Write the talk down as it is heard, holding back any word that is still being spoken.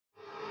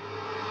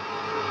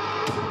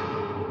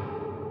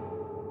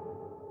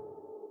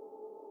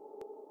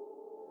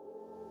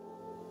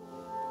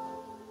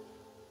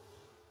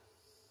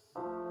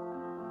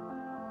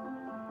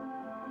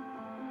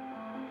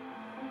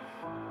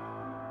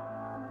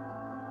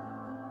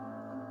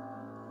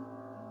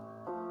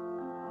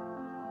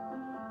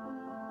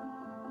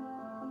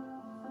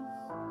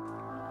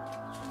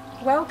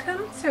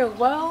Welcome to a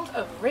world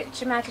of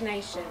rich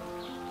imagination.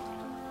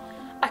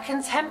 A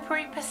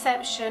contemporary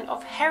perception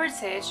of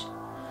heritage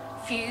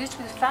fused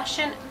with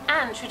fashion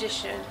and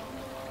tradition,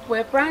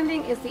 where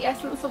branding is the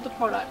essence of the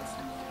product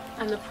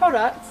and the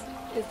product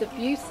is the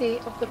beauty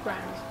of the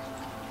brand.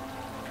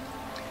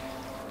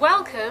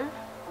 Welcome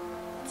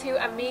to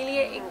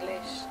Emelia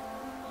English.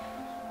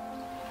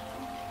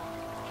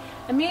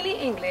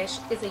 Emelia English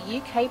is a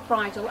UK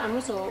bridal and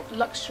resort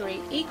luxury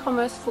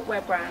e-commerce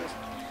footwear brand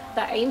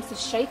that aims to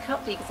shake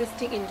up the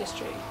existing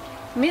industry.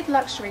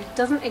 Mid-luxury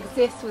doesn't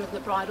exist within the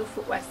bridal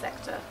footwear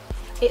sector.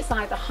 It's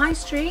either high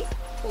street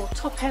or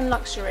top-end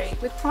luxury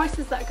with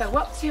prices that go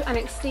up to and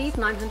exceed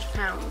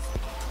 £900.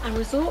 And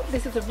resort,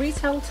 this is a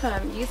retail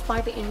term used by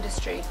the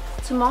industry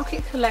to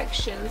market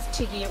collections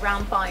to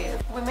year-round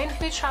buyers. Women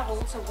who travel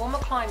to warmer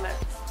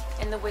climates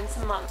in the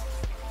winter months.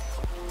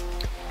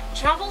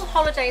 Travel,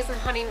 holidays and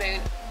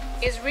honeymoon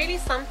is really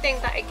something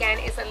that again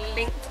is a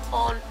linked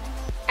on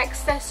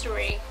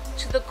accessory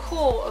to the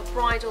core of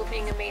bridal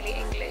being Emelia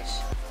English.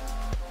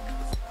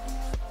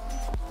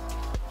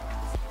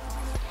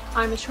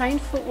 I'm a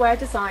trained footwear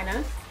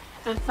designer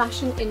and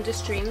fashion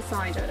industry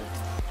insider,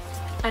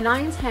 and I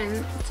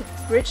intend to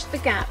bridge the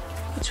gap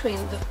between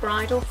the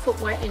bridal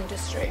footwear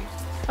industry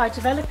by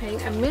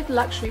developing a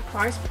mid-luxury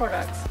price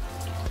product,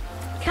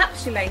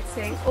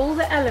 encapsulating all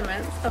the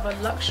elements of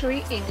a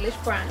luxury English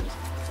brand,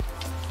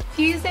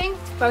 fusing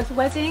both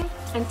wedding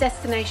and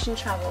destination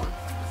travel,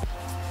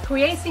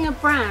 creating a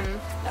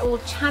brand that will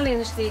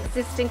challenge the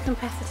existing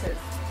competitors,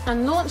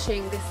 and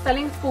launching this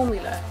selling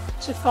formula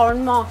to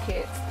foreign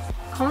markets,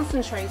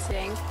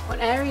 concentrating on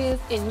areas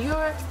in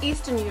Europe,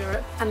 Eastern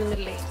Europe and the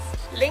Middle East.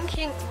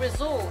 Linking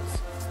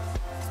resorts,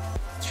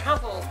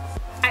 travel,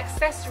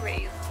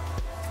 accessories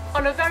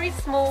on a very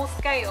small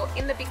scale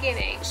in the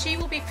beginning. She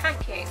will be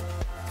packing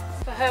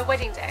for her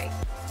wedding day,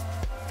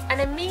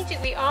 and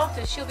immediately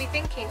after she'll be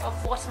thinking of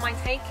what am I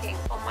taking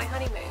on my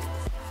honeymoon.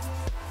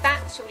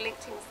 That's your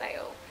LinkedIn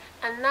sale,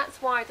 and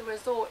that's why the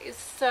resort is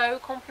so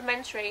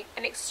complimentary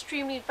and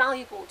extremely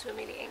valuable to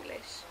Emelia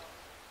English.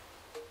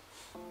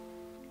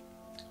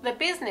 The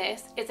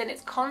business is in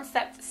its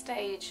concept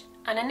stage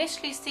and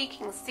initially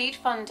seeking seed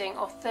funding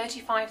of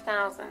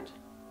 $35,000.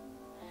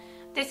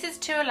 This is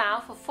to allow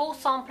for full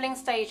sampling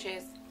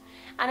stages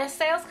and a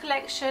sales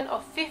collection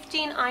of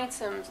 15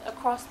 items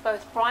across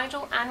both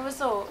bridal and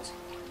resort.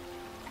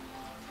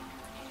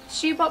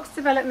 Shoebox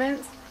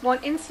development, one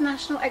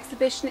international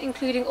exhibition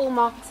including all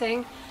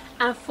marketing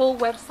and full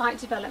website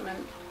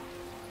development.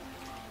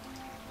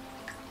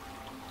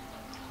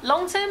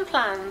 Long-term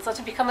plans are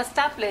to become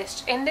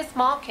established in this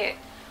market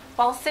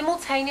while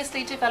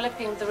simultaneously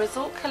developing the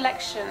resort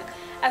collection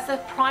as a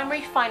primary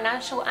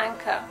financial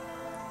anchor,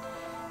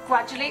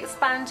 gradually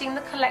expanding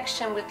the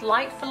collection with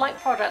like-for-like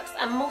products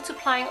and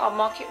multiplying our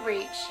market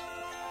reach.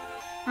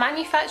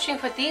 Manufacturing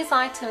for these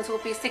items will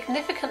be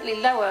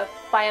significantly lower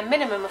by a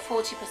minimum of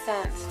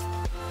 40%.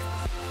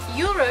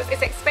 Europe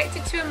is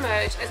expected to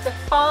emerge as the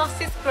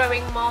fastest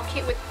growing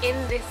market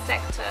within this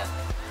sector,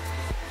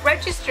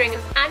 registering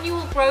an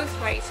annual growth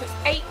rate of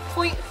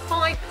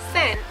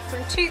 8.5%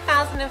 from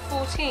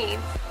 2014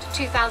 to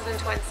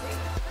 2020.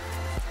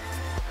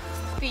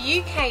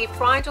 The UK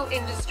bridal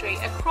industry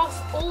across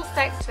all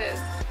sectors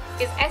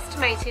is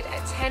estimated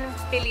at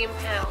 £10 billion.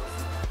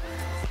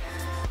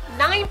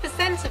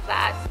 9% of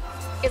that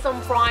is on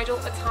bridal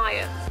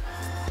attire.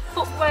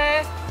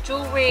 Footwear,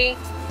 jewellery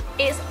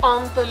is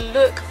on the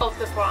look of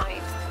the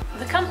bride.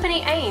 The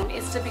company aim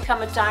is to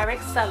become a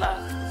direct seller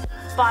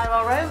via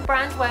our own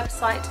brand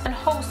website and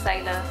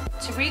wholesaler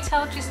to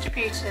retail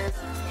distributors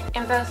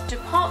in both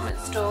department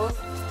stores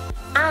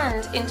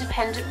and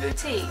independent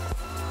boutiques.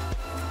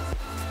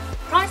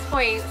 Price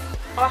points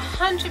are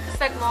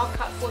 100%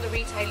 markup for the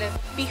retailer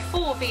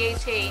before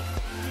VAT,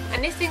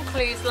 and this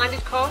includes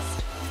landed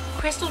cost,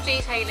 crystal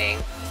detailing,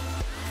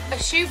 a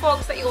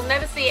shoebox that you'll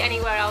never see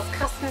anywhere else,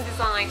 custom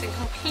designed and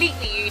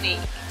completely unique,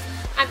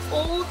 and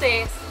all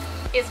this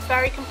is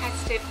very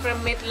competitive for a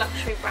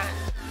mid-luxury brand.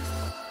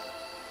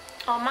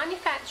 Our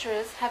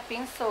manufacturers have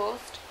been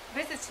sourced,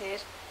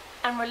 visited,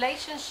 and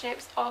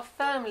relationships are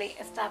firmly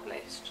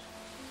established.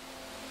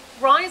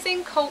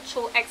 Rising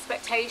cultural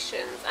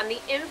expectations and the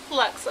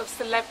influx of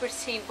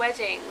celebrity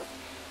weddings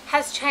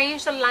has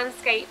changed the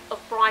landscape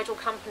of bridal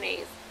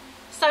companies.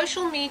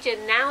 Social media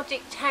now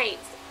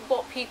dictates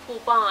what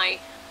people buy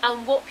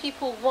and what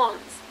people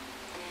want,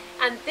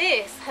 and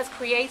this has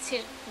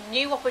created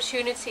new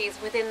opportunities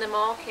within the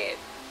market.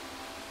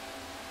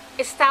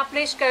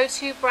 Established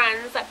go-to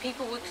brands that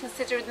people would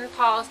consider in the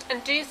past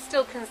and do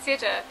still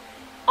consider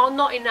are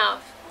not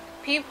enough.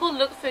 People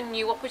look for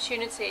new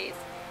opportunities,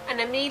 and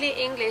Emelia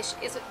English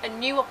is a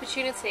new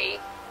opportunity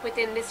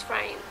within this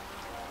frame.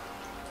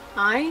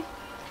 I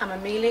am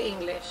Emelia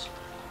English.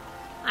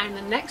 I am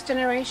the next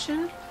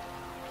generation,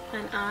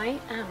 and I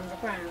am the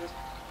brand.